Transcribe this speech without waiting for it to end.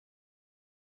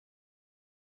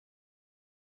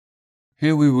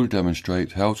Here we will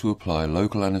demonstrate how to apply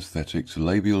local anaesthetic to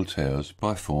labial tears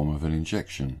by form of an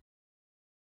injection.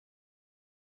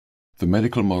 The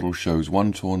medical model shows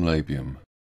one torn labium.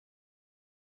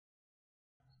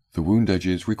 The wound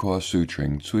edges require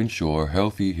suturing to ensure a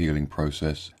healthy healing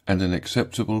process and an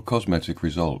acceptable cosmetic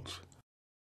result.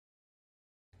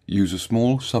 Use a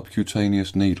small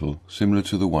subcutaneous needle similar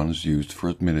to the ones used for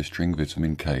administering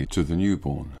vitamin K to the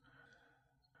newborn.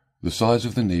 The size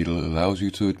of the needle allows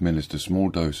you to administer small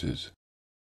doses.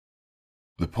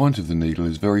 The point of the needle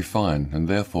is very fine and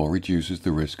therefore reduces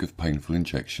the risk of painful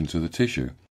injection to the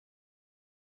tissue.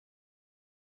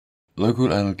 Local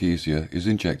analgesia is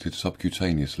injected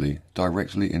subcutaneously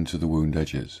directly into the wound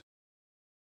edges.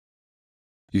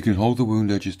 You can hold the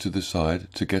wound edges to the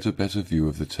side to get a better view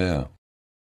of the tear.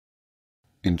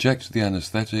 Inject the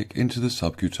anaesthetic into the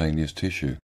subcutaneous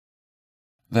tissue.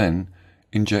 Then,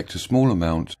 inject a small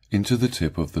amount into the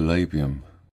tip of the labium.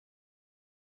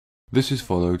 This is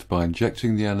followed by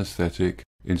injecting the anaesthetic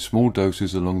in small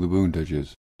doses along the wound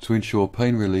edges to ensure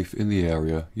pain relief in the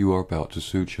area you are about to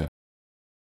suture.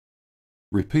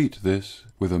 Repeat this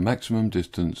with a maximum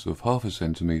distance of ½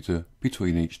 cm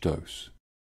between each dose.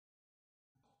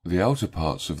 The outer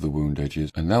parts of the wound edges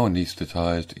are now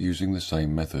anaesthetized using the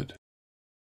same method.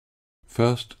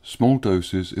 First, small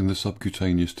doses in the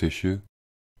subcutaneous tissue,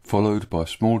 followed by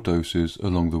small doses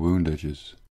along the wound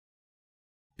edges.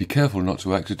 Be careful not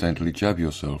to accidentally jab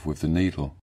yourself with the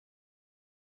needle.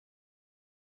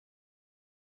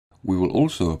 We will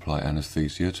also apply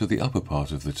anaesthesia to the upper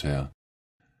part of the tear.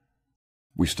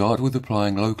 We start with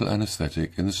applying local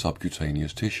anaesthetic in the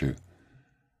subcutaneous tissue.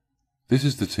 This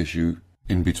is the tissue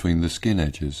in between the skin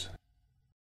edges.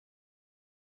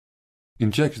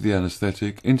 Inject the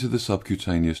anaesthetic into the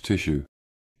subcutaneous tissue,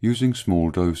 using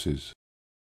small doses.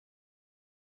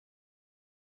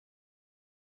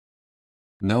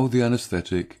 Now the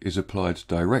anaesthetic is applied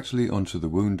directly onto the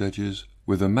wound edges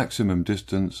with a maximum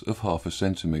distance of ½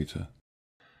 cm.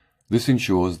 This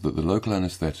ensures that the local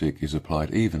anaesthetic is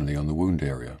applied evenly on the wound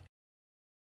area.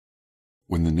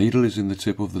 When the needle is in the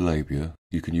tip of the labia,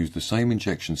 you can use the same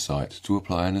injection site to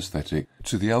apply anaesthetic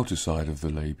to the outer side of the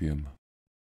labium.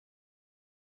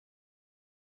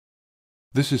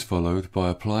 This is followed by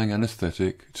applying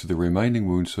anaesthetic to the remaining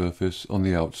wound surface on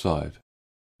the outside,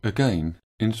 again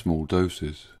in small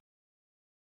doses.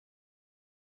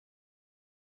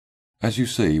 As you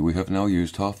see, we have now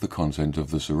used half the content of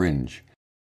the syringe.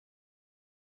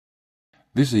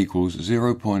 This equals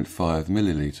 0.5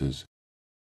 milliliters.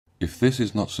 If this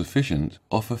is not sufficient,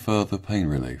 offer further pain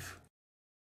relief.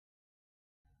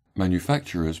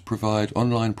 Manufacturers provide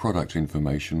online product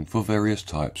information for various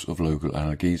types of local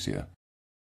analgesia.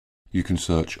 You can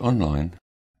search online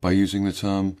by using the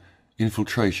term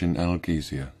infiltration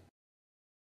analgesia.